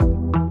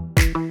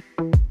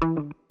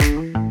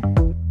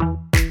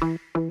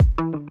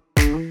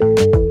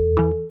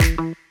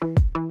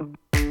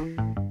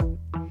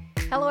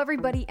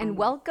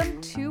welcome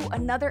to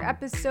another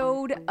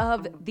episode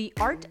of the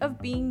Art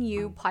of Being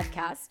You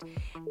podcast.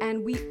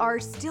 And we are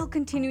still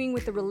continuing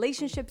with the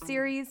relationship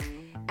series.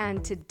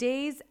 And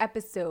today's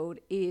episode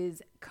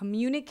is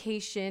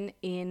communication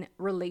in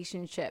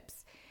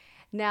relationships.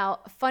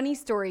 Now, funny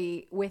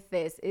story with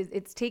this is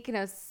it's taken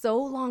us so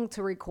long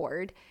to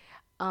record.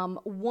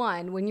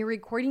 One, when you're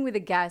recording with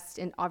a guest,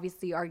 and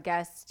obviously our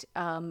guest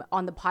on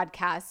the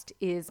podcast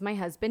is my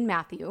husband,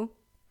 Matthew.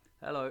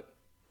 Hello.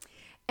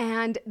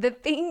 And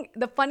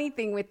the funny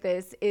thing with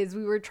this is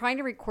we were trying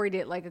to record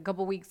it like a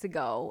couple weeks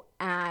ago,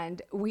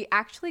 and we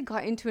actually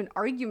got into an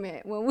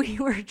argument when we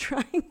were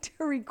trying to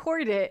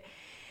record it.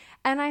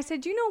 And I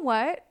said, you know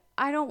what?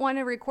 I don't want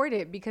to record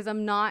it because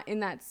I'm not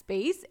in that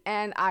space.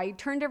 And I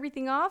turned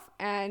everything off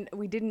and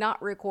we did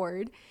not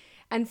record.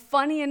 And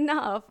funny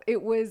enough,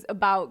 it was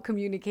about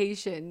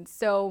communication.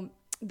 So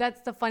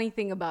that's the funny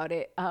thing about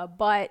it.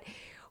 But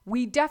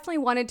we definitely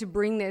wanted to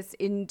bring this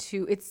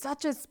into, it's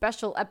such a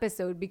special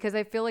episode because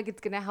I feel like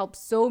it's going to help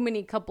so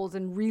many couples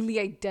and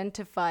really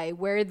identify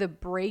where the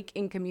break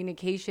in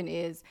communication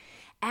is,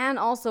 and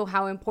also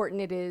how important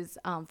it is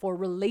for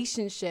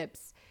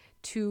relationships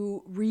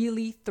to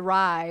really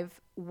thrive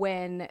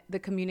when the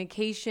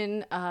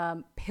communication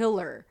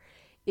pillar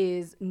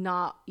is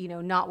not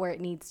where it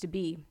needs to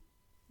be.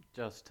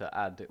 Just to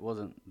add, it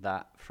wasn't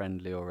that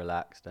friendly or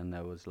relaxed, and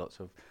there was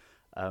lots of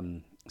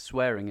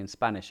swearing in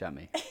Spanish at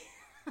me.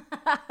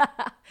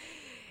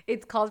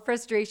 It's called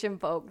frustration,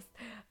 folks.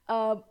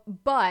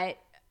 But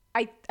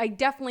I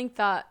definitely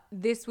thought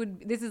this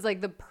is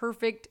like the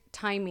perfect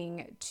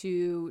timing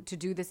to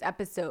do this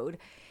episode.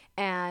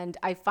 And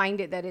I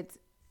find it that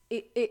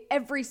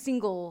every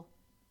single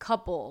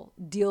couple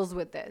deals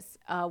with this,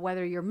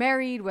 whether you're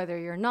married, whether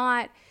you're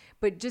not,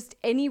 but just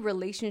any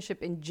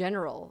relationship in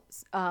general.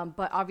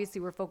 But obviously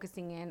we're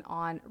focusing in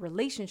on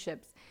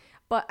relationships.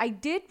 But I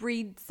did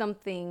read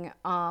something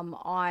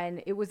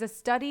it was a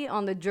study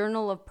on the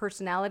Journal of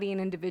Personality and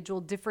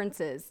Individual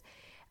Differences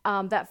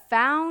that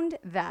found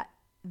that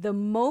the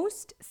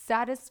most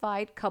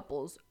satisfied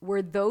couples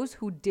were those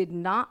who did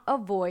not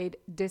avoid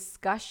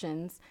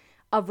discussions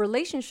of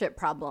relationship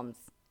problems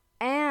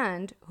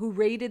and who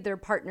rated their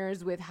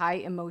partners with high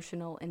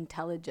emotional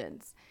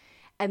intelligence.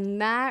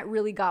 And that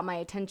really got my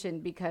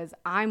attention because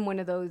I'm one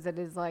of those that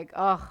is like,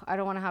 oh, I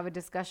don't want to have a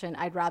discussion.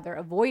 I'd rather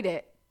avoid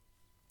it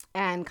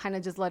and kind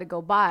of just let it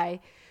go by.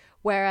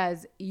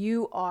 Whereas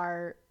you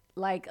are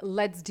like,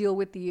 let's deal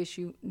with the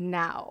issue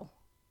now.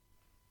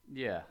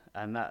 Yeah,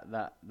 and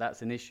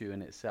that's an issue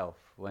in itself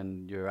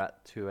when you're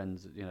at two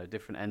ends,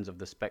 different ends of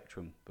the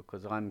spectrum,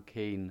 because I'm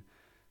keen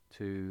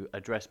to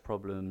address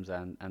problems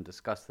and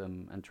discuss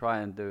them and try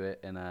and do it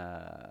in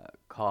a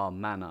calm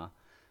manner.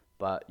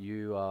 But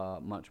you are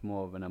much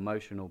more of an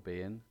emotional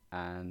being,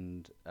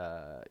 and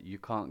you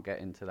can't get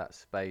into that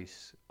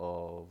space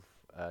of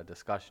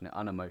discussion it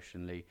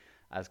unemotionally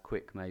as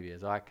quick maybe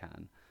as I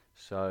can.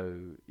 So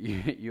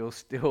you'll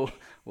still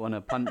want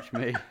to punch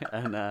me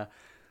and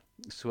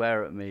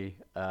swear at me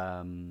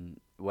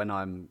when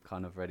I'm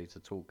kind of ready to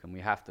talk. And we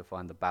have to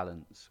find the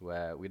balance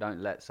where we don't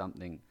let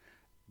something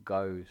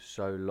go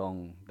so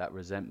long that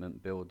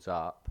resentment builds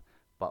up,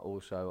 but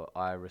also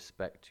I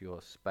respect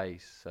your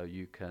space so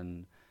you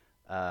can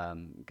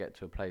get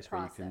to a place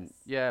where you can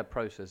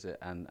process it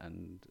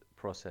and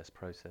process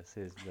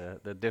is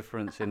the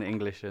difference in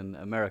English and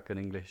American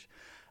English,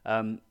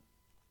 and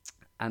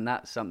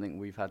that's something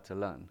we've had to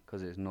learn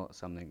because it's not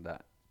something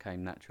that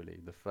came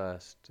naturally. The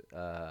first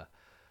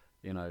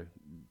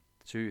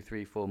 2,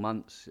 3, 4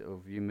 months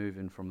of you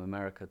moving from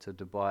America to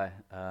Dubai,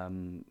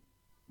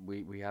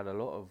 we had a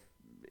lot of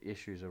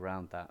issues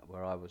around that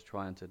where I was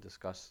trying to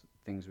discuss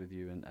things with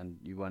you and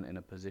you weren't in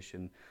a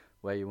position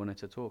where you wanted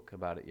to talk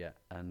about it yet.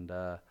 And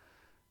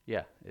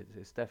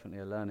it's definitely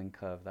a learning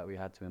curve that we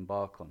had to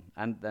embark on.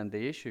 And then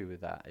the issue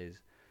with that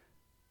is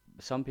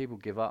some people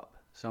give up.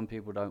 Some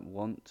people don't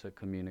want to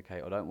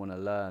communicate or don't want to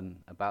learn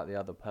about the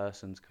other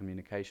person's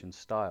communication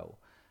style.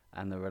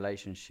 And the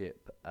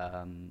relationship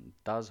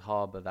does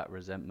harbor that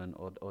resentment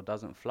or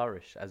doesn't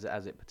flourish as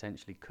it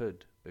potentially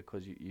could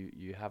because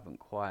you haven't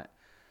quite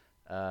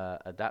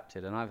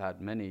adapted. And I've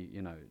had many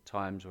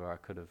times where I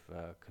could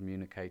have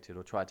communicated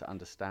or tried to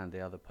understand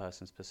the other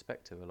person's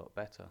perspective a lot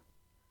better.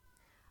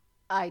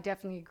 I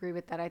definitely agree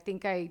with that. I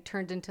think I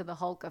turned into the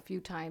Hulk a few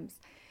times,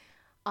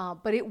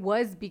 but it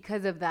was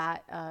because of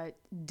that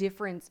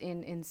difference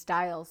in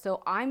style.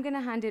 So I'm going to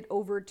hand it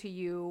over to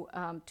you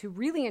to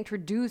really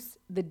introduce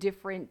the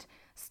different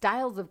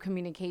styles of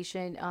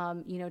communication,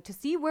 to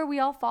see where we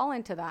all fall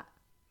into that.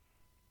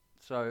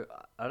 So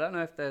I don't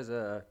know if there's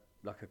a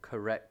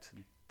correct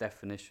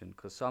definition,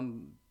 because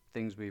some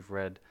things we've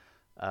read,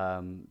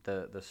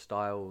 the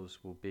styles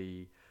will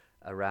be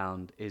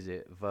around, is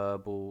it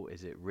verbal,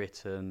 is it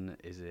written,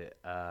 is it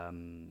a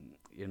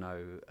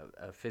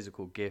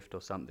physical gift or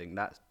something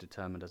that's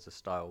determined as a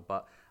style.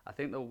 But I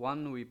think the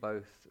one we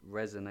both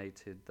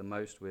resonated the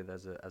most with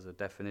as a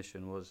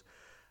definition was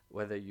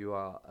whether you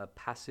are a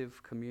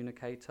passive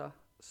communicator,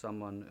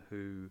 someone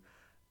who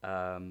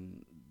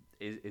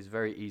is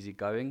very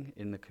easygoing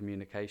in the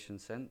communication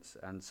sense,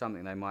 and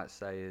something they might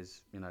say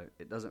is,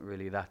 it doesn't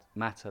really that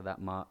matter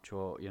that much,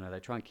 or they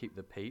try and keep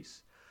the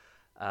peace.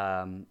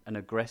 An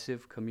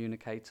aggressive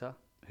communicator,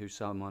 who's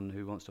someone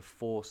who wants to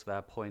force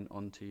their point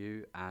onto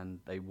you and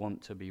they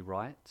want to be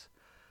right.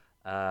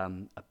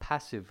 A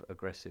passive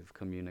aggressive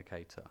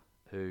communicator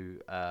who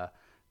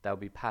they'll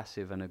be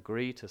passive and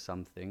agree to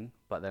something,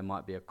 but there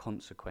might be a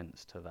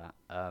consequence to that.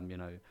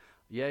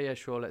 Yeah,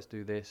 sure, let's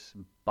do this,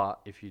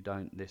 but if you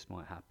don't, this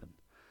might happen.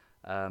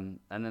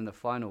 And then the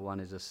final one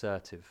is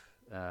assertive,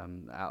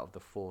 out of the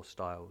 4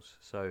 styles.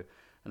 So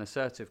an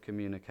assertive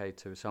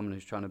communicator is someone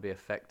who's trying to be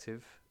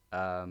effective.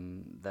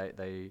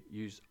 They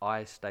use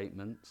I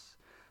statements.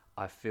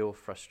 I feel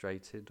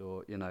frustrated,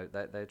 or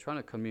they're trying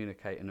to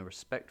communicate in a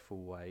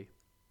respectful way,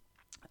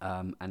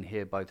 and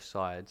hear both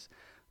sides,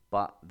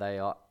 but they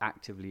are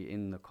actively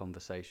in the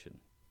conversation.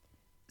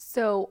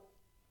 So,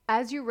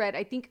 as you read,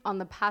 I think on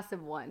the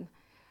passive one,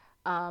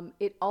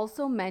 it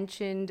also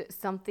mentioned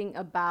something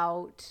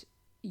about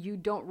you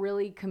don't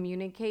really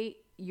communicate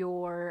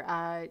your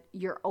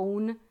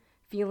own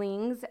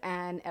feelings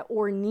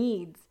or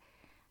needs,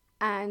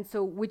 and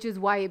so which is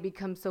why it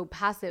becomes so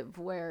passive,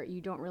 where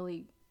you don't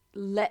really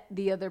let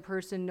the other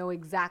person know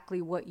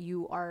exactly what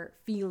you are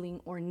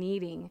feeling or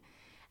needing.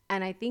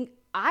 And I think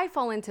I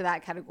fall into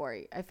that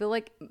category. I feel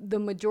like the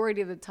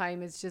majority of the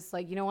time it's just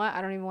like, you know what,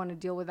 I don't even want to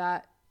deal with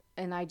that,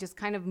 and I just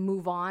kind of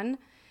move on.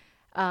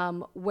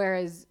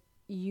 Whereas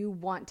you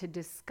want to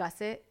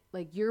discuss it.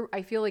 Like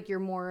I feel like you're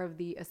more of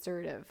the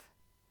assertive.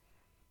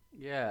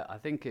 Yeah, I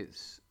think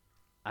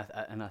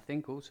and I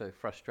think also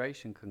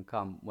frustration can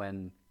come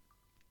when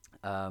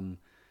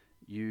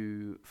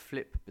you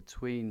flip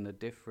between the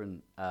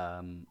different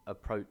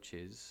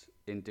approaches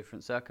in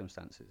different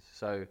circumstances.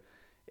 So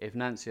if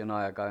Nancy and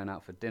I are going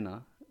out for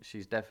dinner,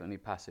 she's definitely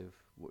passive.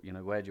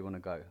 Where do you want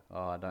to go?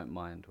 Oh, I don't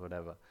mind,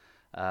 whatever.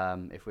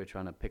 If we're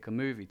trying to pick a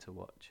movie to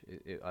watch,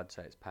 I'd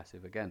say it's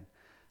passive again.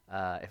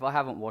 If I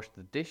haven't washed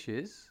the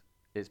dishes,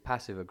 it's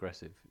passive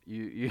aggressive.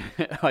 You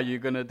are you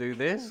gonna do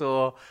this,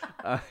 or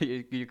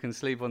you can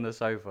sleep on the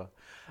sofa?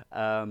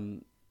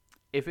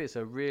 If it's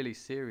a really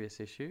serious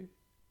issue,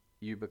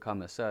 you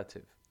become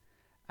assertive,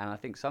 and I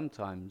think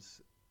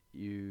sometimes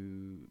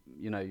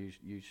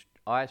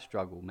I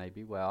struggle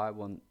maybe where I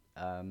want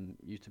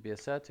you to be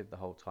assertive the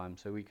whole time,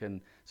 so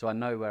I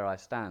know where I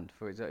stand.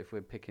 For example, if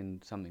we're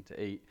picking something to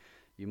eat,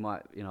 I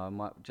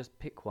might just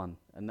pick one,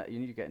 and that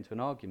you get into an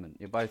argument.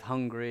 You're both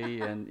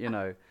hungry, and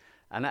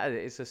and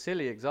it's a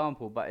silly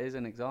example, but it is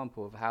an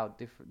example of how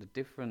the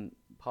different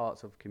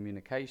parts of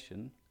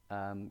communication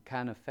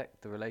can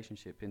affect the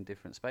relationship in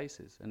different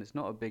spaces. And it's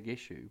not a big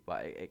issue,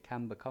 but it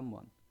can become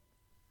one.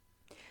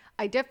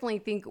 I definitely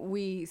think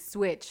we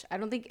switch. I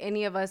don't think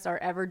any of us are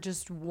ever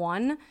just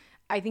one.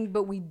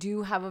 But we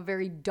do have a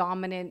very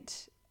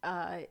dominant,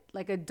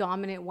 like a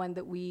dominant one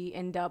that we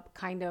end up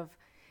kind of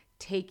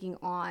taking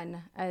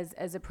on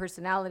as a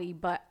personality.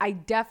 But I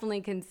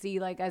definitely can see,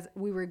 like, as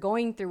we were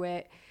going through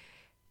it,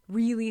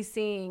 really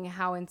seeing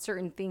how in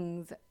certain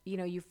things,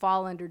 you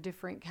fall under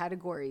different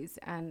categories,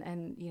 and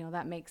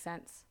that makes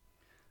sense.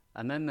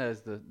 And then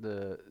there's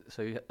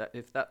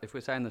if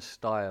we're saying the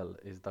style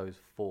is those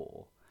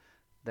 4,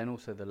 then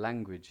also the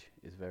language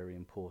is very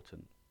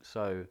important.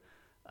 So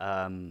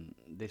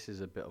this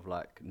is a bit of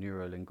like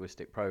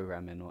neuro-linguistic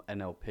programming, or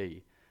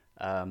NLP.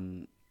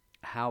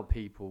 How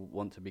people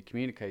want to be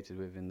communicated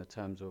with in the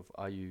terms of,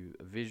 are you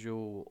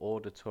visual,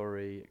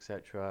 auditory,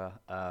 etc.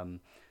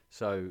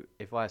 So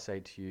if I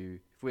say to you,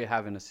 if we're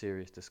having a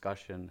serious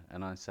discussion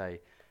and I say,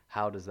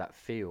 how does that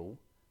feel?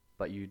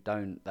 But you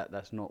don't,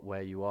 that's not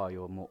where you are,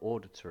 you're more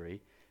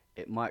auditory.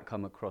 It might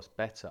come across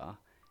better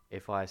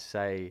if I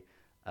say,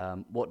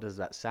 what does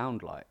that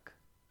sound like?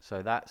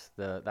 So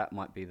that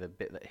might be the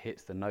bit that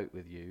hits the note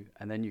with you,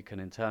 and then you can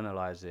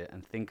internalize it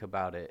and think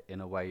about it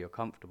in a way you're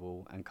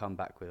comfortable and come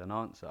back with an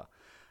answer.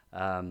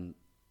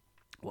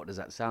 What does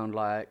that sound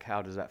like?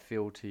 How does that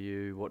feel to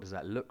you? What does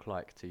that look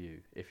like to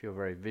you? If you're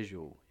very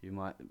visual, you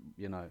might,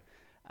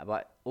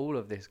 but all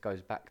of this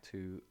goes back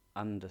to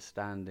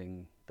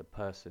understanding the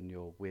person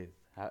you're with.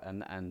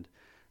 And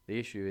the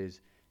issue is,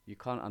 you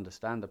can't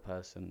understand the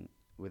person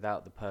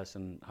without the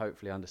person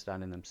hopefully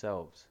understanding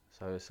themselves.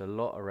 So it's a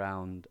lot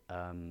around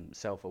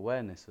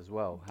self-awareness as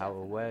well, Definitely.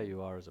 How aware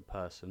you are as a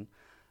person,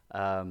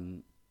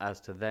 as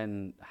to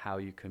then how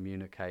you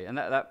communicate. And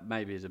that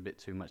maybe is a bit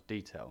too much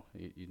detail.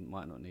 You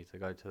might not need to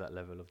go to that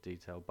level of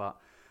detail, but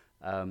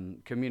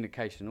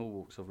communication in all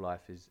walks of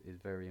life is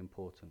very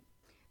important.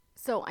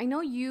 So I know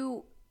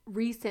you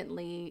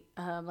recently,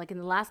 like in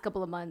the last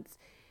couple of months,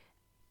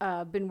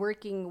 been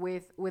working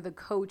with a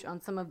coach on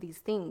some of these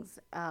things.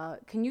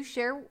 Can you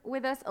share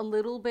with us a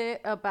little bit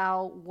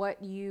about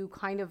what you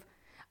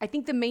I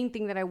think the main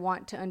thing that I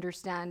want to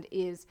understand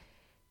is,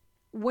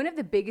 one of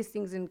the biggest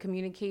things in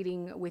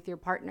communicating with your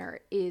partner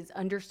is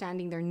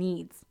understanding their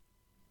needs.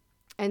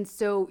 And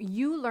so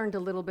you learned a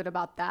little bit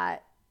about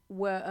that.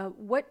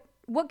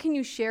 What can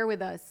you share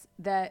with us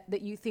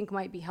that you think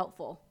might be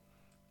helpful?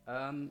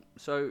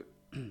 So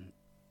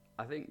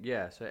I think,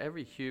 yeah, so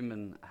every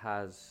human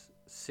has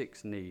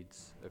 6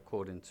 needs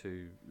according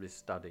to this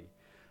study.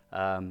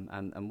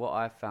 And what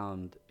I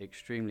found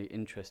extremely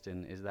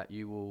interesting is that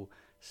you will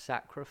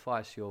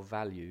sacrifice your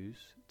values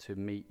to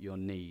meet your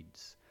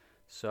needs.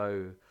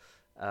 So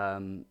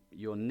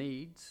your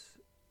needs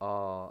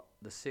are,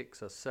 the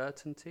 6 are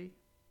certainty,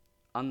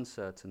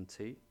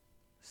 uncertainty,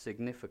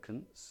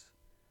 significance,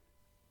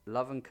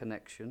 love and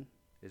connection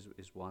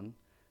is one,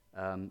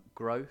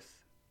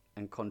 growth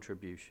and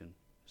contribution.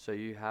 So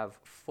you have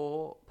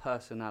 4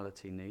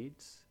 personality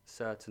needs: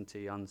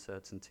 certainty,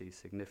 uncertainty,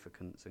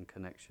 significance, and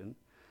connection.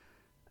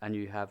 And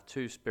you have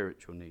 2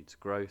 spiritual needs: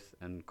 growth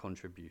and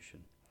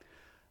contribution.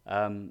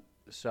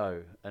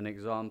 So an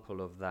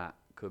example of that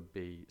could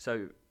be,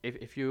 so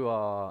if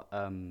your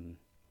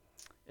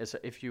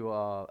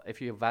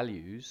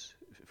values,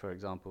 for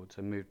example,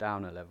 to move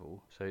down a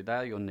level, so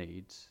they're your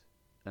needs,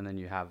 and then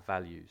you have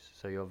values.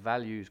 So your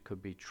values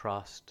could be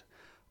trust,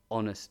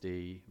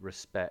 honesty,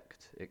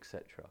 respect,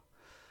 etc.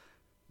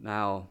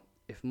 Now,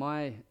 if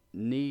my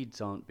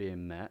needs aren't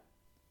being met,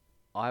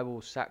 I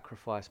will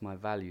sacrifice my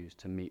values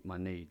to meet my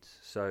needs.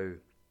 So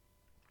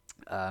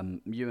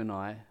you and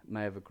I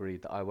may have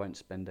agreed that I won't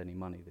spend any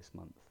money this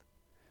month,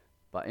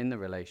 but in the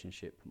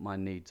relationship, my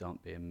needs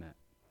aren't being met.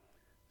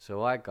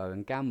 So I go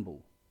and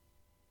gamble.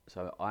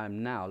 So I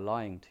am now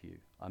lying to you.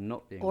 I'm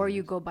not being Or honest.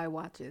 you go buy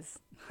watches.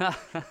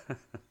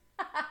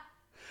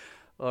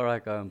 Or I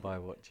go and buy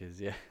watches,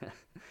 yeah.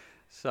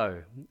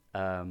 So,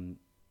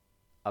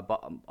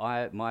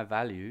 my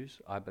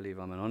values, I believe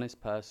I'm an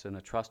honest person,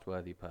 a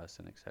trustworthy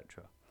person,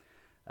 etc.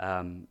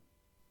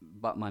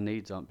 But my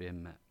needs aren't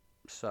being met.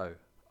 So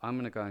I'm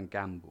going to go and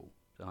gamble.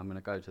 So I'm going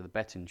to go to the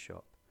betting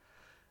shop.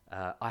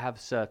 I have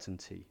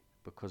certainty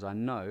because I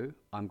know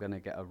I'm going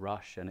to get a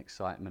rush and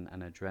excitement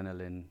and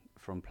adrenaline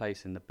from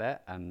placing the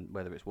bet, and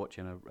whether it's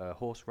watching a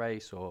horse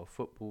race or a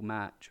football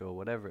match or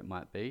whatever it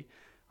might be,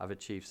 I've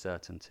achieved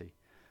certainty.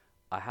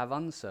 I have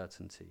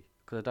uncertainty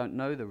because I don't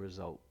know the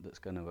result that's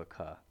going to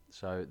occur.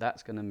 So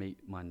that's going to meet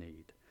my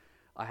need.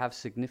 I have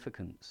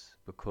significance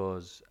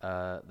because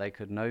they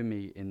could know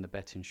me in the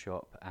betting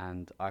shop,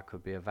 and I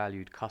could be a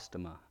valued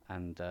customer,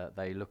 and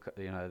they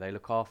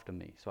look after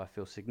me, so I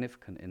feel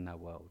significant in their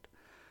world.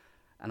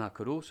 And I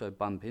could also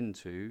bump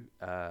into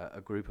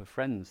a group of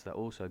friends that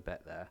also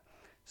bet there,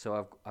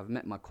 so I've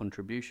met my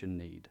contribution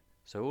need.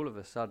 So all of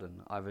a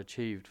sudden, I've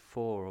achieved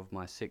 4 of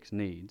my 6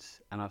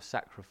 needs, and I've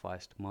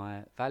sacrificed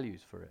my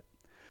values for it.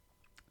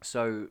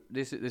 So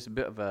this is a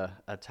bit of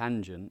a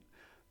tangent,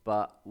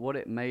 but what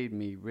it made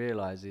me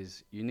realize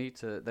is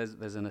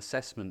there's an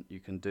assessment you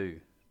can do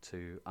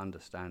to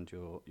understand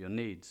your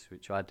needs,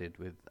 which I did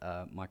with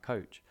my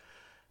coach.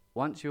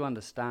 Once you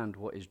understand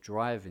what is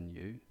driving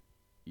you,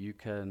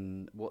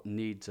 what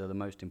needs are the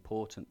most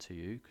important to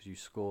you, because you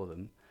score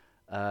them,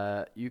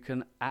 you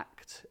can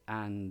act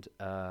and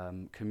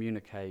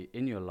communicate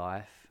in your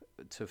life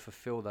to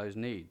fulfill those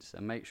needs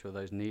and make sure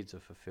those needs are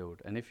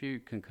fulfilled. And if you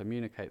can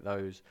communicate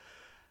those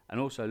and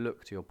also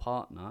look to your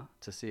partner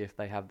to see if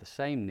they have the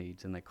same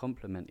needs and they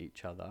complement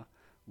each other,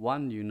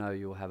 one,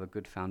 you'll have a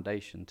good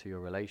foundation to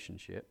your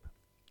relationship,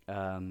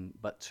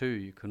 but 2,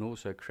 you can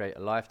also create a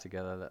life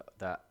together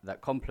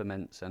that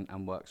complements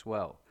and works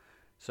well.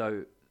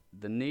 So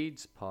the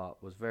needs part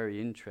was very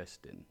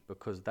interesting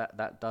because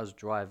that does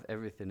drive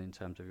everything in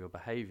terms of your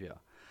behavior.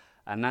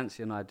 And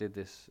Nancy and I did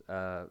this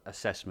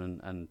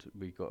assessment, and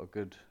we got a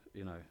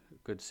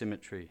good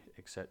symmetry,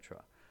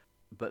 etc.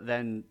 But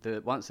then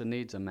once the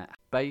needs are met,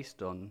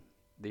 based on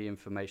the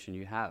information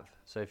you have.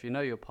 So if you know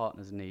your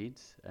partner's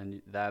needs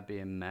and they're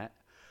being met,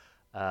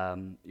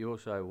 you're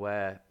also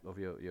aware of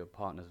your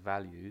partner's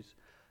values,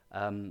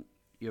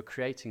 you're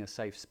creating a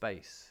safe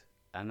space.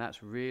 And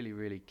that's really,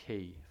 really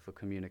key for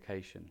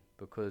communication,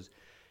 because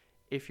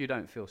if you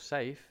don't feel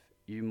safe,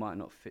 you might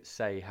not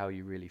say how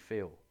you really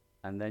feel.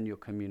 And then your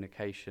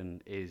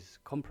communication is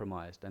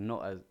compromised and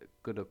not as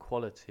good a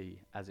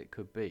quality as it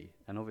could be.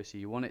 And obviously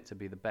you want it to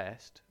be the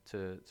best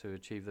to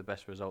achieve the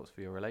best results for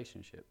your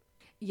relationship.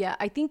 Yeah,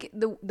 I think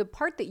the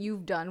part that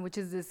you've done, which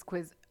is this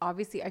quiz,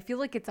 obviously I feel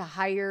like it's a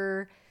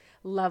higher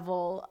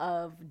level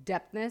of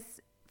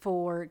depthness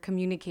for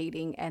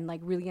communicating and like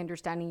really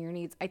understanding your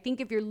needs. I think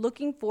if you're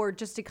looking for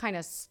just to kind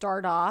of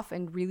start off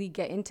and really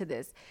get into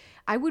this,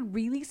 I would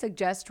really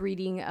suggest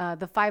reading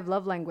the 5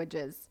 love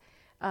languages,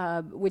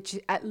 which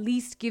at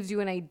least gives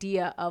you an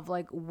idea of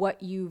like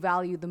what you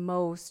value the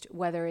most,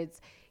 whether it's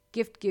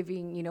gift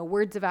giving,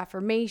 words of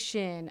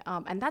affirmation.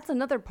 And that's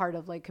another part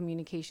of like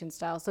communication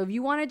style. So if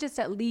you want to just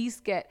at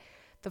least get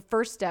the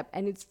first step,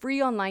 and it's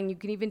free online, you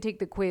can even take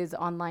the quiz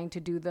online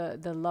to do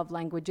the love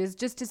languages,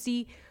 just to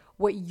see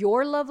what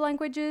your love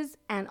language is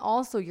and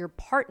also your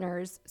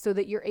partner's, so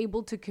that you're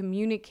able to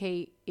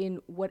communicate in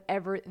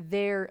whatever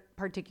their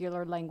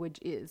particular language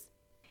is.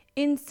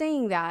 In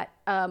saying that,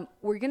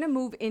 we're going to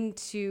move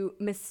into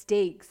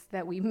mistakes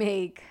that we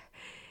make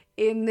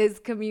in this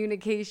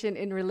communication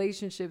in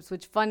relationships,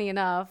 which funny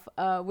enough,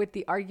 with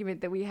the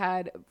argument that we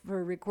had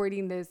for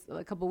recording this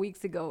a couple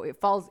weeks ago, it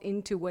falls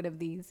into one of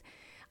these.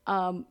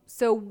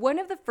 So one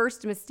of the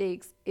first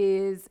mistakes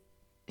is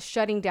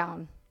shutting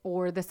down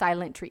or the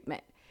silent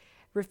treatment,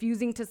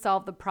 refusing to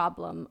solve the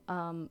problem.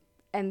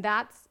 And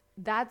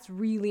that's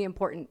really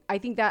important. I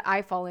think that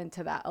I fall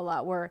into that a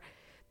lot, where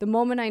the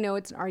moment I know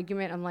it's an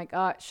argument, I'm like,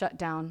 shut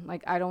down.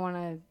 Like, I don't want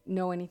to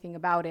know anything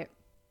about it.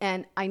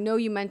 And I know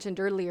you mentioned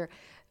earlier,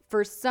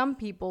 for some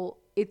people,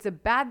 it's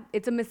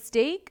a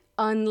mistake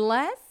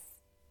unless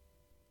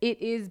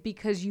it is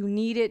because you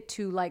need it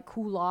to like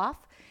cool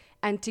off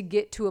and to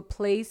get to a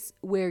place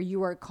where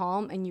you are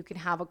calm and you can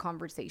have a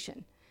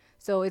conversation.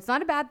 So it's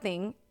not a bad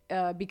thing,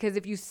 because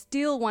if you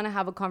still want to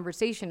have a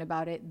conversation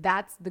about it,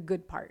 that's the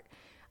good part.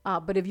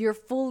 But if you're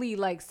fully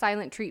like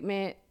silent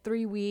treatment,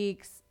 3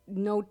 weeks,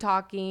 no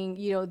talking,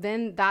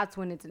 then that's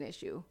when it's an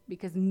issue,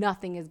 because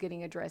nothing is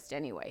getting addressed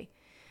anyway.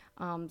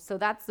 So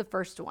that's the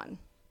first one.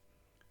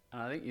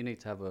 And I think you need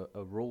to have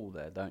a rule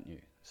there, don't you?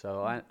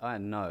 So I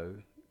know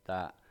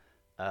that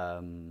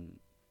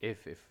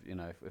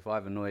if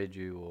I've annoyed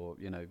you, or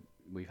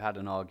we've had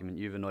an argument,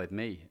 you've annoyed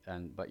me,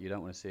 but you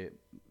don't want to see it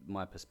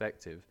my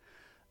perspective,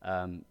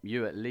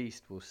 you at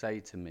least will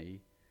say to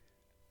me,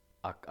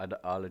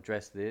 I'll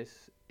address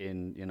this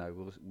in,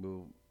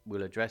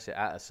 we'll address it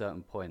at a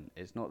certain point.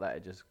 It's not that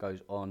it just goes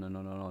on and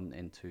on and on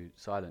into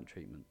silent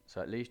treatment.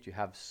 So at least you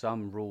have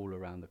some rule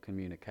around the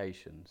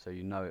communication, so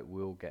it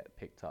will get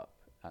picked up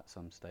at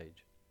some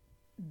stage.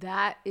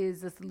 That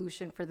is the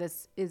solution for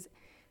this, is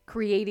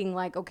creating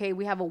like, okay,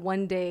 we have a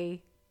 1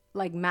 day,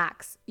 like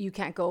max, you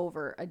can't go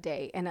over a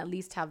day, and at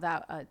least have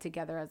that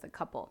together as a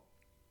couple.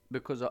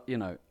 Because,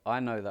 I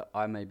know that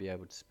I may be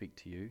able to speak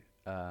to you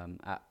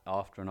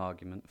after an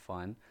argument,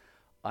 fine.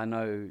 I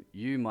know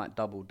you might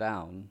double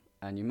down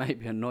and you may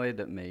be annoyed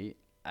at me,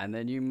 and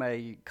then you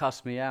may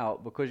cuss me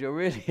out because you're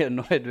really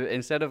annoyed.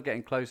 Instead of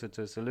getting closer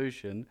to a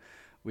solution,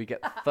 we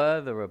get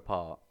further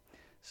apart.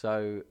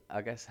 So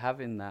I guess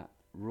having that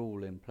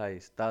rule in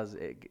place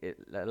it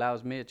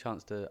allows me a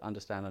chance to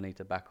understand I need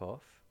to back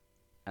off,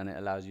 and it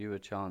allows you a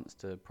chance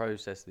to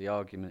process the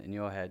argument in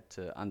your head,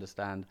 to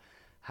understand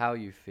how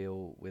you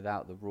feel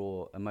without the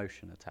raw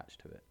emotion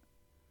attached to it.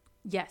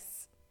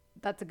 Yes,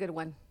 that's a good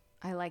one.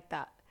 I like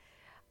that.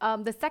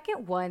 The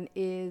second one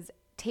is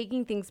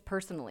taking things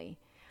personally.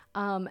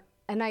 And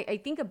I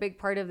think a big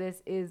part of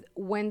this is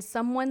when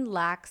someone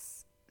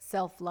lacks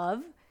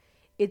self-love,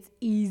 it's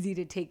easy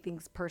to take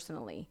things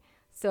personally.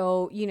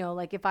 So,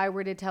 like if I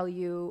were to tell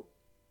you,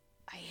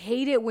 I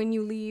hate it when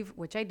you leave,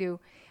 which I do.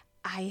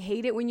 I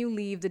hate it when you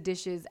leave the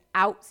dishes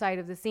outside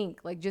of the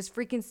sink. Like, just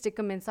freaking stick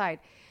them inside.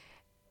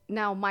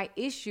 Now, my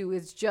issue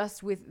is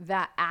just with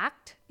that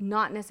act,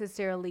 not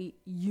necessarily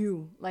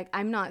you. Like,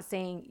 I'm not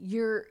saying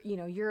you're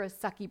a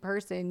sucky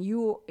person.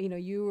 You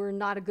are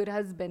not a good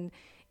husband.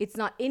 It's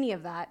not any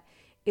of that.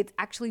 It's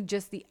actually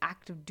just the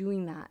act of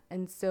doing that.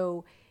 And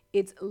so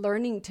it's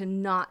learning to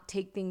not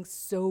take things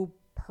so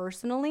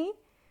personally.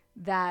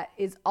 That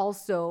is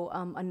also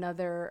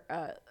another,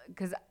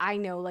 because I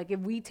know, like,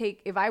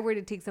 if I were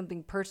to take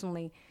something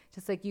personally,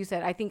 just like you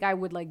said, I think I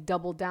would like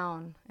double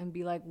down and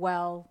be like,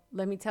 well,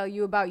 let me tell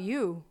you about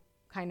you,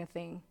 kind of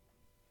thing.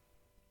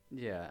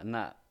 Yeah, and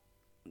that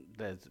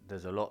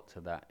there's a lot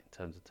to that in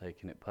terms of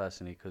taking it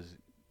personally, because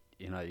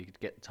you could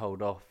get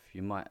told off.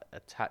 You might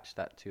attach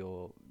that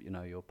to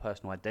your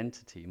personal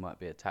identity. You might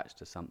be attached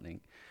to something,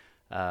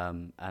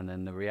 and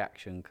then the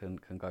reaction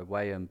can go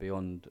way and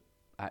beyond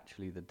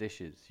actually the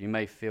dishes. You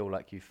may feel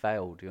like you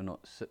failed. You're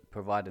not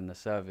providing the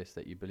service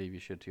that you believe you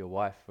should to your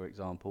wife, for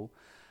example,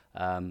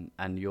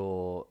 and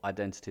your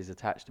identity is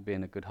attached to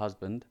being a good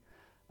husband,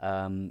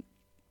 and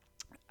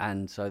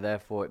so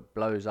therefore it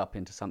blows up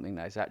into something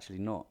that it's actually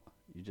not.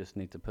 You just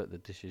need to put the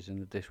dishes in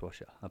the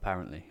dishwasher,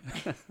 apparently.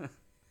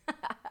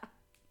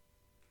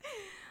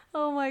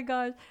 Oh my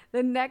gosh.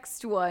 The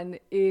next one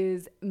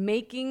is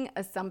making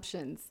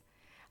assumptions.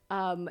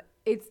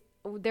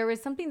 There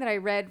was something that I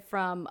read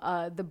from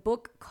the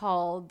book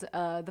called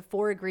The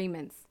Four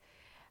Agreements.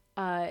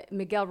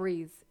 Miguel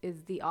Ruiz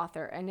is the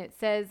author, and it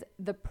says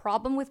the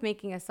problem with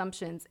making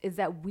assumptions is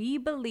that we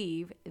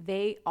believe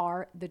they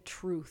are the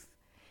truth.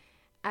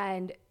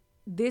 And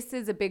this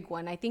is a big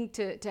one. I think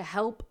to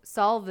help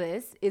solve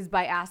this is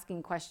by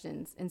asking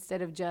questions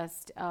instead of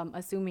just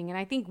assuming. And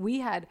I think we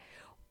had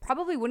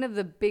probably one of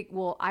the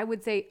I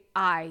would say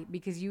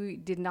because you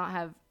did not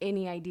have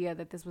any idea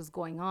that this was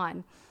going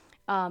on.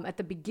 At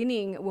the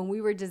beginning, when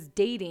we were just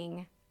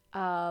dating,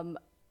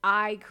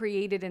 I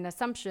created an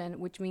assumption,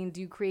 which means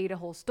you create a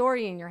whole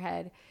story in your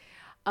head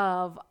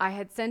I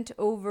had sent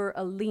over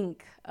a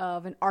link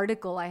of an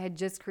article I had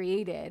just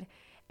created,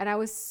 and I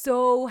was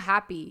so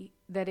happy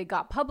that it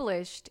got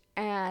published,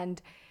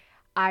 and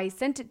I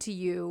sent it to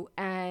you,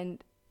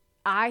 and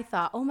I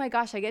thought, oh my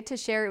gosh, I get to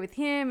share it with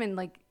him, and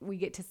like we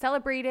get to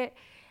celebrate it.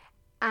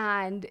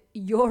 And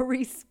your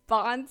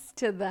response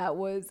to that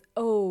was,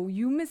 oh,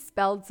 you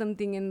misspelled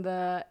something in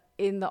the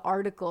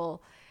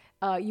article.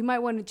 You might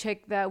want to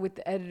check that with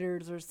the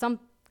editors, or some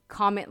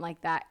comment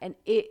like that. And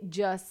it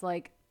just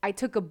like, I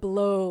took a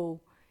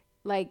blow.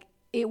 Like,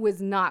 it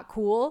was not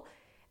cool.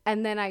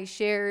 And then I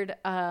shared,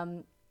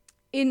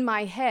 in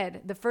my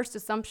head, the first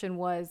assumption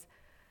was,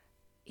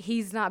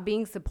 he's not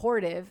being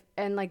supportive,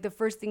 and like the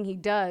first thing he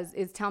does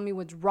is tell me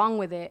what's wrong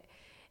with it.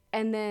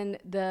 And then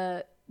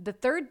the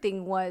third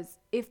thing was,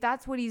 if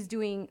that's what he's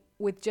doing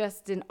with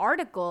just an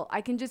article,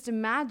 I can just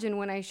imagine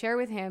when I share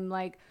with him,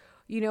 like,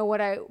 you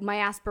know, my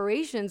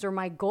aspirations or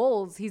my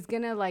goals, he's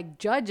gonna like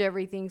judge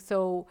everything.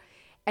 So,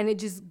 and it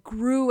just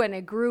grew and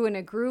it grew and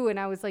it grew, and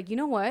I was like, you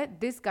know what,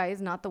 this guy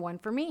is not the one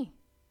for me.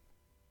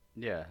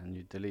 Yeah, and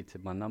you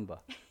deleted my number.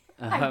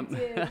 I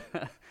did.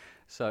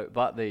 So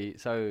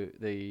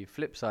the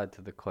flip side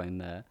to the coin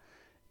there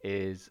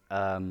is,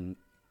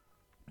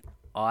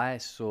 I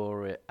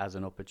saw it as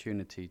an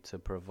opportunity to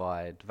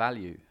provide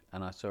value,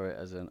 and I saw it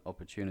as an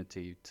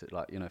opportunity to,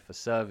 like, you know, for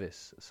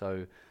service.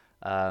 So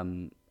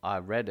I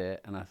read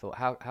it and I thought,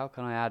 how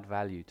can I add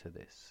value to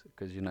this?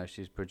 Because, you know,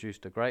 she's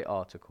produced a great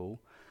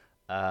article,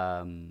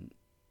 really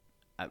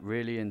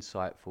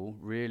insightful,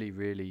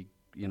 really,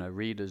 you know,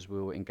 readers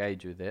will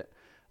engage with it.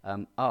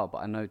 But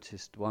I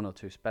noticed one or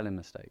two spelling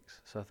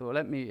mistakes. So I thought,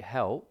 let me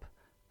help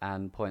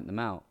and point them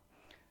out.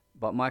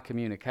 But my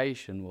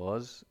communication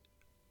was,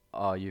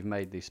 you've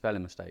made these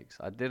spelling mistakes.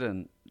 I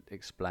didn't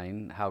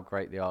explain how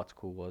great the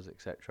article was,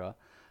 etc.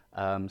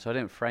 So I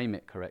didn't frame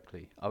it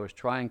correctly. I was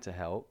trying to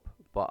help,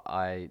 but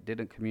I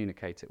didn't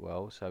communicate it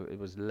well. So it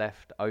was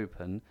left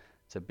open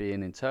to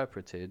being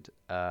interpreted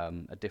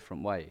a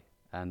different way.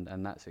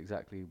 And that's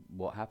exactly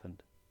what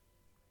happened.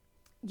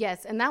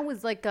 Yes, and that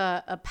was like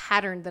a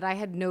pattern that I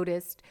had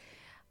noticed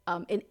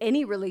in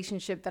any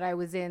relationship that I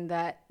was in,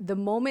 that the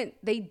moment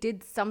they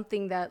did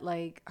something that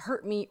like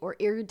hurt me or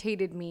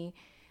irritated me,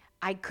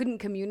 I couldn't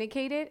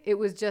communicate it. It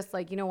was just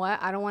like, you know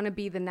what? I don't want to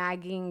be the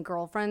nagging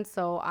girlfriend,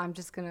 so I'm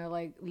just going to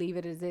like leave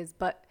it as is.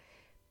 But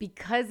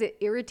because it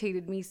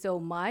irritated me so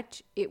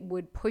much, it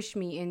would push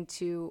me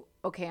into,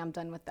 okay, I'm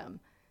done with them.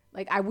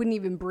 Like I wouldn't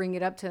even bring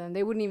it up to them.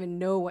 They wouldn't even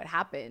know what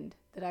happened,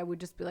 that I would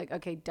just be like,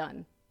 okay,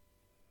 done.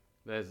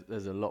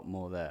 There's a lot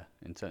more there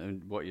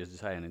in what you're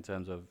saying in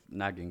terms of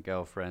nagging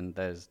girlfriend.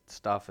 There's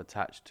stuff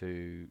attached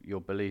to your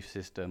belief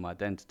system,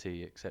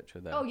 identity, etc.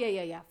 there. Oh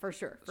yeah, for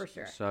sure.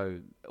 So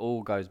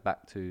all goes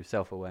back to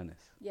self-awareness.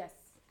 Yes,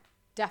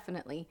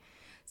 definitely.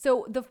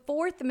 So the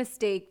fourth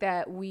mistake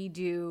that we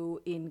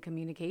do in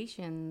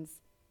communicating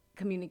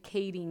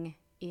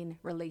in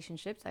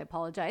relationships, I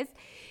apologize,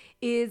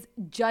 is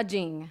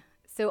judging.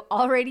 So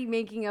already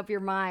making up your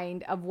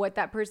mind of what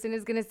that person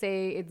is going to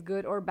say, it's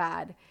good or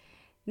bad.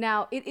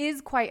 Now, it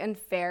is quite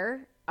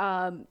unfair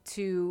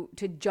to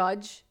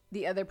judge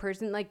the other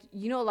person. Like,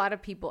 you know, a lot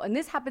of people, and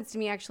this happens to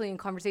me actually in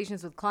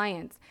conversations with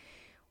clients,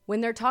 when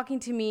they're talking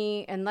to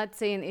me and let's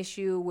say an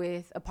issue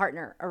with a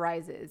partner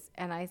arises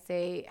and I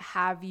say,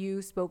 have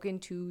you spoken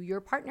to your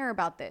partner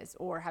about this?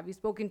 Or have you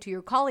spoken to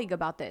your colleague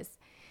about this?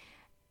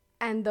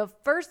 And the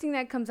first thing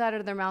that comes out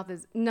of their mouth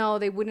is, no,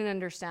 they wouldn't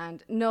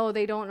understand. No,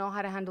 they don't know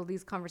how to handle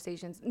these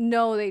conversations.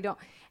 No, they don't.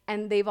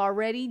 And they've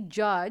already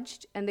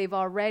judged and they've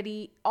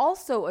already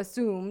also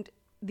assumed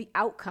the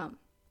outcome.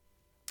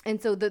 And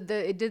so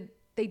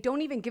they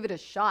don't even give it a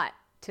shot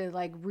to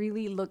like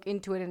really look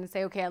into it and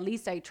say, okay, at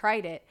least I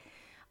tried it.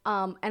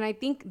 And I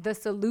think the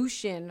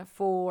solution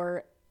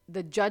for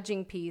the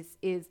judging piece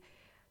is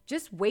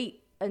just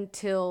wait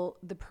until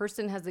the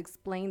person has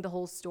explained the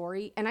whole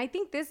story. And I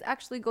think this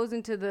actually goes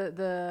into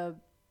the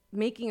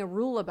making a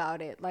rule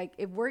about it. Like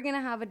if we're going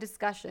to have a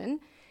discussion,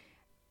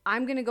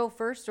 I'm going to go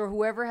first, or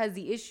whoever has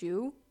the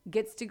issue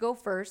gets to go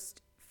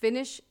first,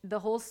 finish the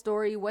whole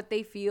story, what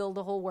they feel,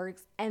 the whole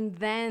works. And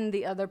then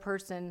the other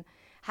person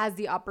has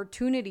the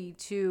opportunity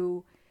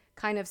to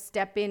kind of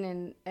step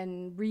in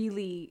and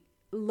really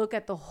look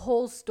at the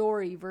whole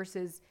story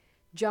versus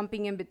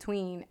jumping in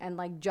between and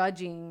like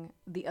judging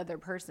the other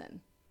person.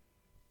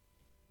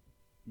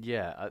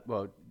 Yeah,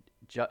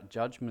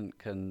 judgment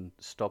can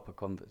stop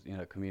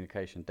a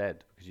communication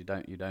dead, because you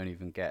don't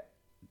even get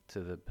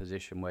to the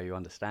position where you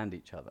understand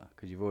each other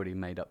because you've already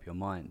made up your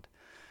mind.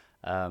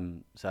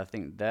 So I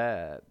think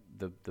the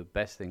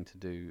best thing to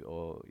do,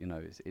 or you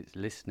know, it's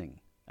listening.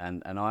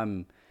 And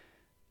I'm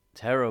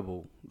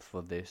terrible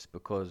for this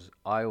because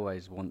I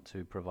always want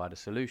to provide a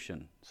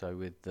solution. So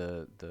with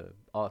the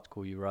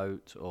article you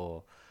wrote,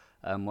 or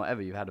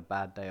whatever, you had a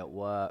bad day at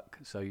work,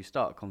 so you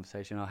start a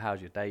conversation,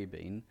 how's your day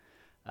been?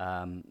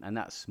 And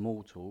that's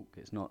small talk,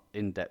 it's not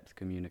in-depth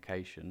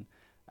communication.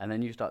 And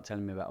then you start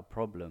telling me about a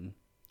problem,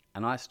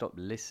 and I stop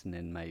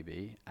listening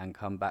maybe and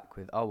come back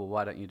with, well,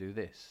 why don't you do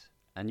this?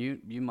 And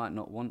you might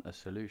not want a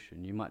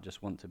solution, you might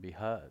just want to be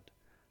heard.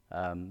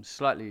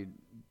 Slightly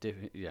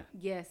different, yeah.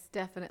 Yes,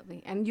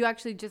 definitely. And you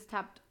actually just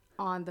tapped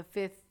on the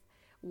fifth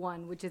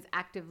one, which is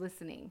active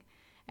listening.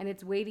 And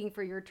it's waiting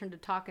for your turn to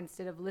talk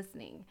instead of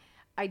listening.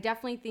 I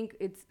definitely think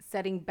it's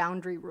setting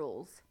boundary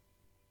rules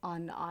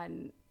on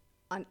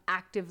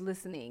active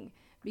listening,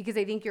 because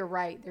I think you're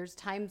right. There's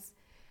times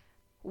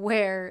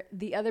where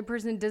the other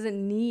person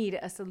doesn't need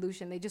a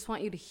solution. They just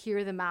want you to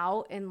hear them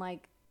out, and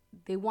like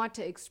they want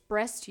to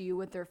express to you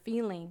what they're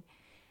feeling,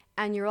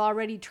 and you're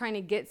already trying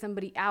to get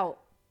somebody out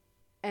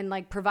and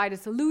like provide a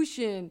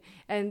solution,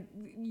 and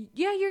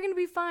yeah, you're going to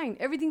be fine.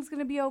 Everything's going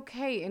to be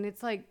okay. And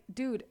it's like,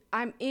 dude,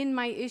 I'm in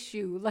my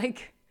issue.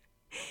 Like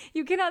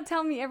You cannot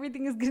tell me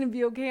everything is going to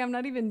be okay. I'm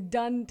not even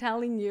done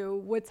telling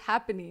you what's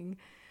happening.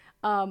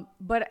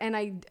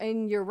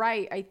 And you're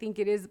right. I think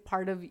it is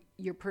part of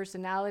your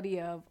personality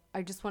of,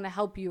 I just want to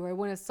help you, or I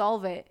want to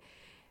solve it.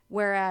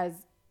 Whereas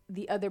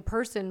the other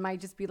person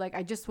might just be like,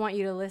 I just want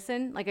you to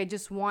listen. Like, I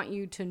just want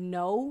you to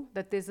know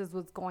that this is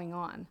what's going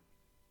on.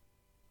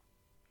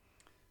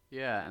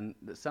 Yeah, and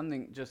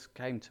something just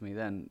came to me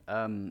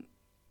then.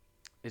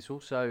 It's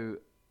also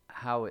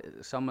how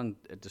someone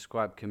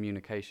described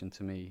communication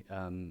to me,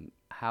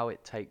 how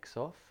it takes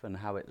off and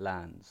how it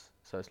lands.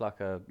 So it's like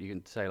you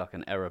can say like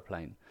an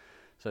aeroplane.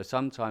 So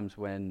sometimes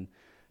when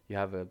you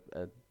have a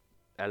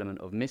element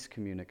of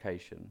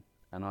miscommunication,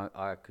 and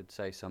I could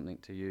say something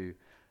to you,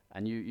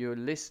 and you're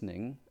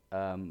listening,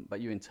 but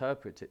you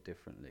interpret it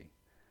differently.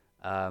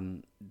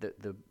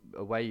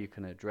 A way you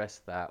can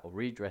address that or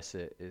redress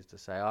it is to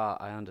say,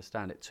 I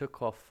understand it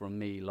took off from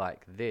me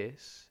like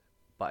this,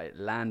 but it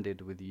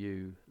landed with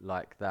you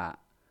like that.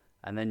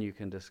 And then you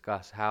can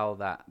discuss how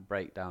that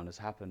breakdown has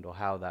happened or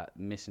how that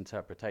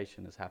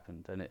misinterpretation has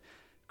happened. And it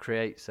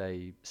creates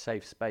a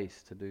safe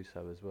space to do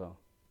so as well.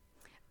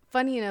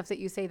 Funny enough that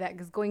you say that,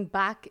 because going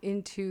back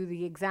into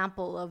the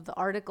example of the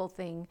article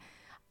thing,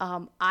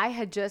 I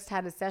had just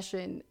had a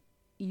session.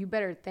 You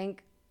better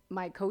thank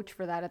my coach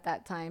for that at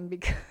that time,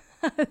 because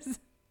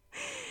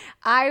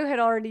I had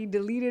already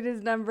deleted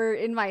his number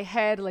in my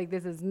head. Like,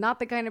 this is not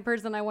the kind of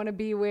person I want to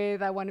be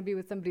with. I want to be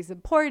with somebody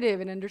supportive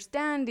and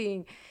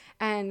understanding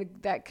and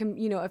that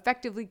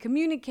effectively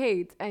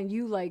communicates. And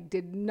you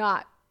did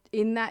not,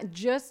 in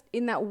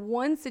that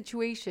one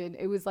situation.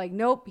 It was like,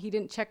 nope, he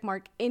didn't check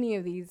mark any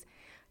of these.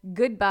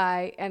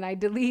 Goodbye. And I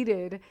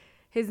deleted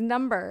his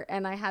number,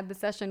 and I had the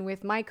session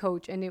with my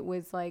coach, and it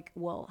was like,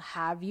 well,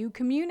 have you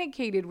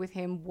communicated with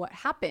him what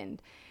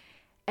happened?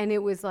 And it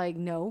was like,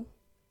 no.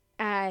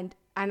 And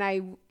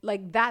I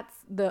that's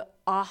the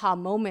aha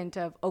moment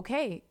of,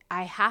 okay,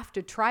 I have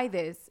to try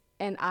this.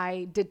 And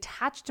I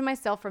detached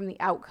myself from the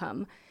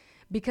outcome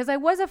because I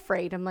was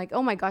afraid. I'm like,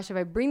 oh my gosh, if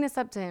I bring this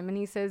up to him and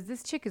he says,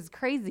 this chick is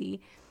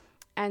crazy,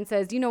 and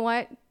says, you know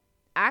what?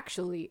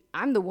 Actually,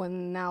 I'm the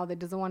one now that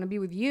doesn't want to be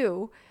with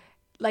you.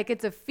 Like,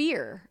 it's a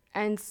fear.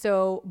 And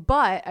so,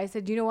 but I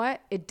said, you know what?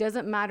 It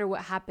doesn't matter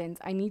what happens.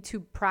 I need to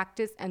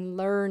practice and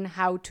learn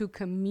how to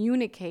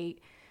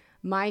communicate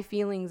my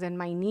feelings and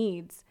my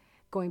needs,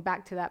 going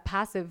back to that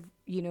passive,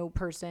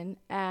 person.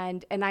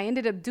 And I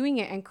ended up doing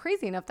it. And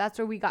crazy enough, that's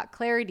where we got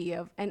clarity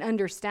of and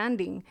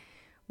understanding,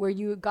 where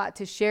you got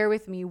to share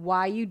with me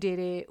why you did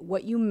it,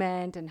 what you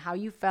meant, and how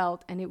you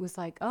felt. And it was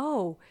like,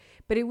 oh,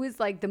 but it was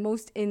like the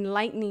most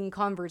enlightening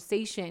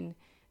conversation,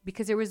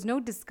 because there was no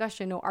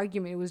discussion, no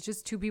argument. It was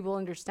just two people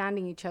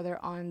understanding each other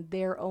on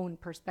their own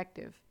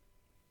perspective.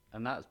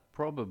 And that's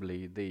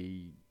probably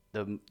the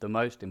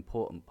most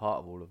important part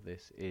of all of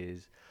this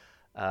is,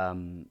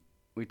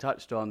 we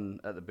touched on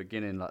at the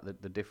beginning, like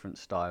the different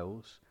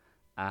styles,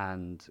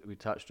 and we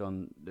touched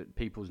on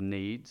people's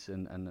needs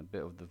and a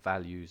bit of the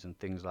values and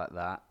things like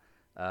that.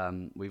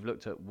 We've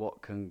looked at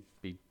what can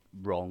be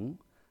wrong,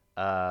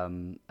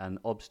 and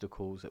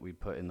obstacles that we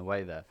put in the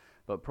way there.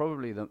 But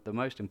probably the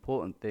most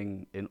important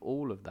thing in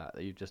all of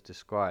that you've just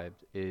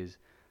described is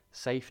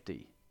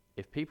safety.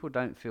 If people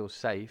don't feel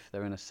safe,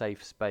 they're in a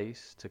safe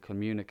space to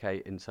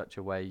communicate in such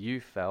a way you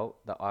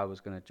felt that I was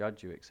going to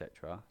judge you,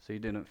 etc. So you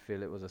didn't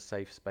feel it was a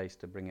safe space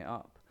to bring it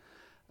up.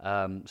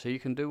 So you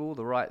can do all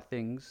the right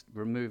things,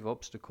 remove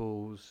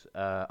obstacles,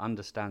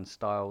 understand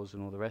styles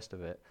and all the rest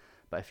of it.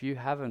 But if you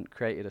haven't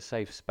created a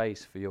safe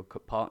space for your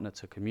partner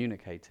to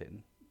communicate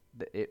in,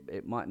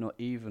 it might not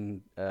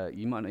even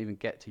you might not even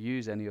get to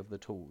use any of the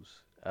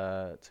tools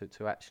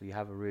to actually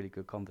have a really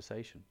good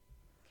conversation.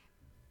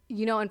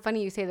 And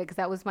funny you say that, because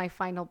that was my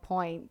final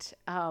point,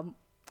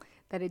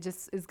 that it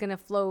just is going to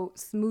flow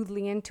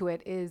smoothly into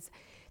it. Is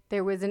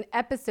there was an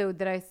episode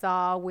that I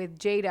saw with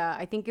Jada.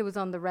 I think it was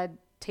on the Red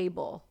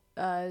Table,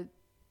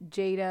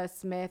 Jada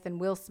Smith and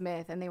Will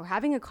Smith, and they were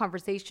having a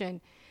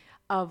conversation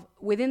of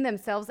within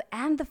themselves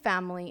and the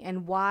family,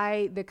 and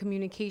why the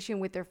communication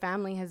with their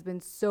family has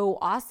been so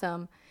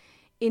awesome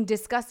in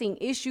discussing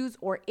issues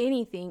or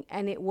anything.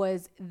 And it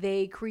was,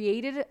 they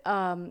created,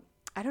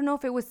 I don't know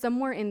if it was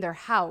somewhere in their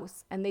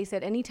house, and they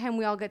said, anytime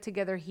we all get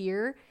together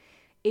here,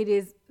 it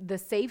is the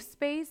safe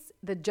space,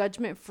 the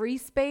judgment-free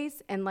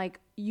space, and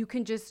you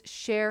can just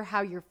share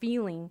how you're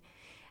feeling.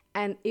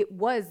 And it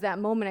was that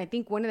moment. I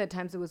think one of the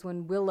times it was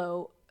when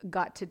Willow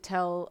got to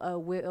tell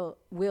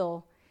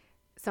Will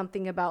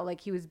something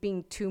about he was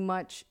being too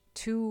much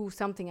to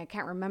something, I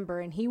can't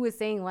remember. And he was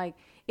saying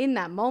in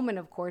that moment,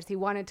 of course, he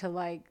wanted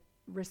to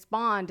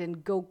respond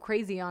and go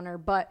crazy on her,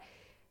 but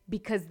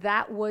because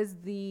that was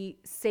the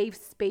safe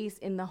space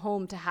in the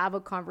home to have a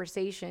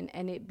conversation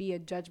and it be a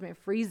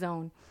judgment-free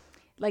zone.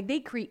 They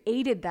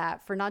created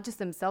that for not just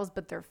themselves,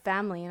 but their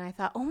family. And I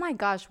thought, oh my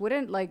gosh,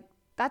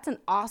 that's an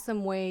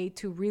awesome way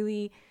to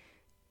really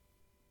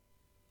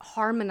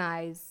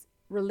harmonize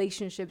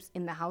relationships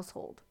in the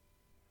household.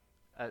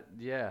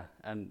 Yeah,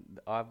 and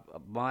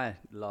my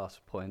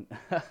last point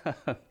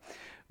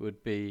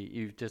would be,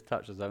 you've just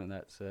touched on something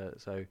that's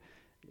so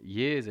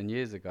years and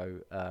years ago,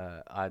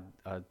 I'd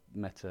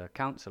met a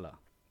counsellor,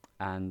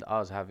 and I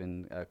was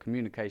having a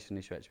communication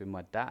issue actually with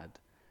my dad.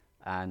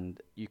 And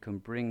you can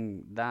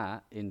bring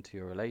that into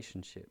your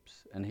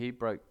relationships. And he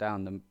broke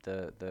down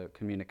the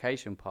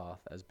communication path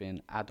as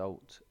being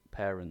adult,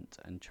 parent,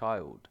 and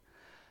child.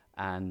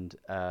 And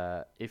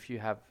if you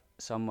have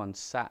someone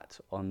sat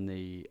on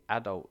the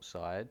adult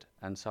side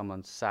and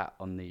someone sat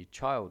on the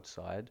child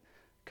side,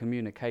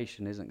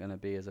 communication isn't going to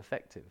be as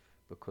effective,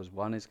 because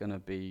one is going to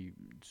be,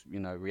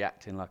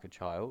 reacting like a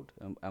child,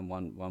 and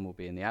one will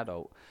be in the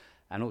adult,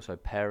 and also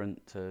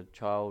parent to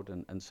child,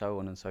 and so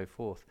on and so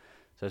forth.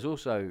 So it's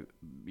also,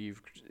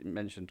 you've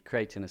mentioned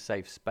creating a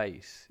safe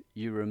space.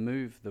 You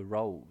remove the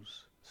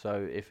roles.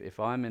 So if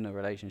I'm in a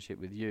relationship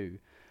with you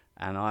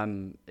and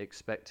I'm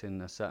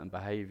expecting a certain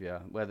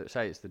behavior, whether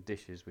say it's the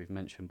dishes we've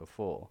mentioned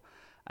before,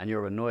 and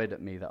you're annoyed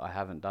at me that I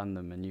haven't done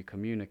them, and you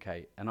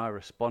communicate, and I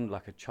respond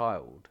like a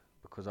child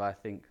because I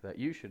think that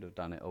you should have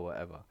done it or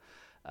whatever.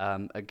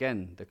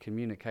 Again, the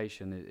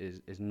communication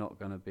is not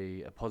going to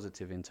be a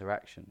positive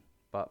interaction.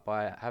 But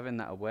by having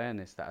that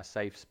awareness that a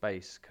safe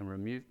space can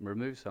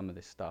remove some of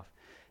this stuff,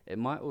 it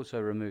might also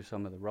remove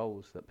some of the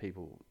roles that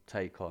people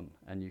take on,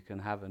 and you can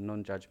have a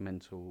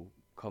non-judgmental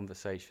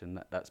conversation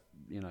that's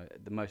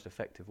the most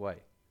effective way.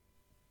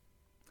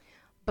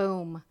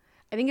 Boom.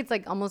 I think it's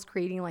like almost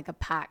creating like a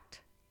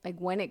pact. Like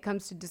when it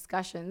comes to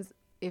discussions,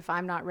 if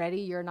I'm not ready,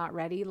 you're not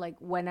ready, like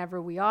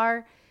whenever we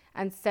are,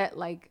 and set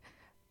like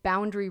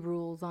boundary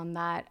rules on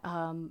that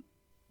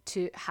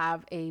to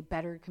have a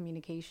better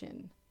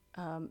communication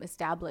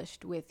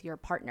established with your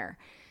partner.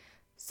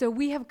 So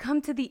we have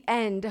come to the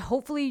end.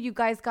 Hopefully you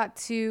guys got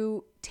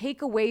to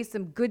take away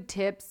some good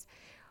tips,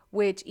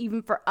 which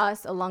even for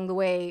us along the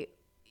way,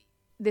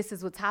 this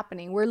is what's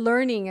happening. We're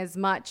learning as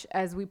much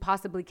as we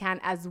possibly can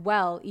as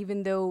well,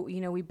 even though,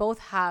 we both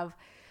have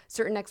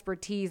certain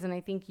expertise. And I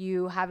think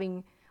you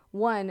having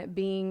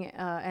being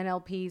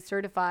NLP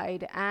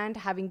certified and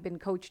having been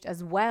coached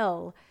as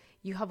well,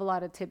 you have a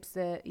lot of tips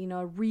that,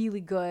 are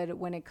really good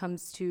when it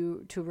comes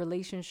to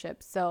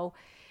relationships. So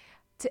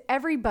to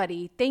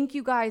everybody, thank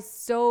you guys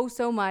so,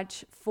 so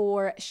much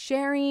for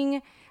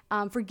sharing,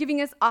 for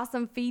giving us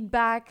awesome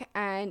feedback.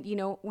 And,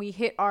 we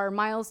hit our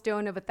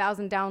milestone of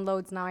 1,000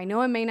 downloads. Now, I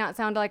know it may not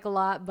sound like a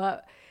lot,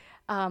 but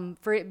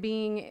for it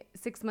being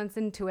 6 months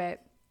into it,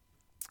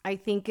 I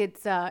think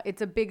it's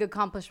a big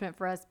accomplishment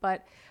for us.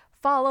 But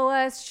follow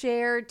us,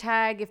 share,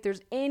 tag. If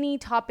there's any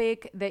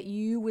topic that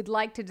you would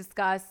like to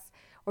discuss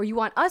or you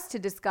want us to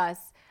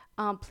discuss,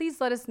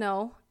 please let us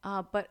know.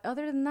 But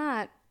other than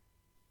that,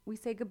 we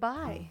say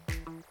goodbye.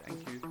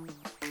 Thank you.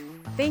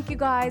 Thank you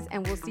guys,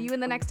 and we'll see you in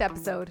the next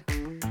episode.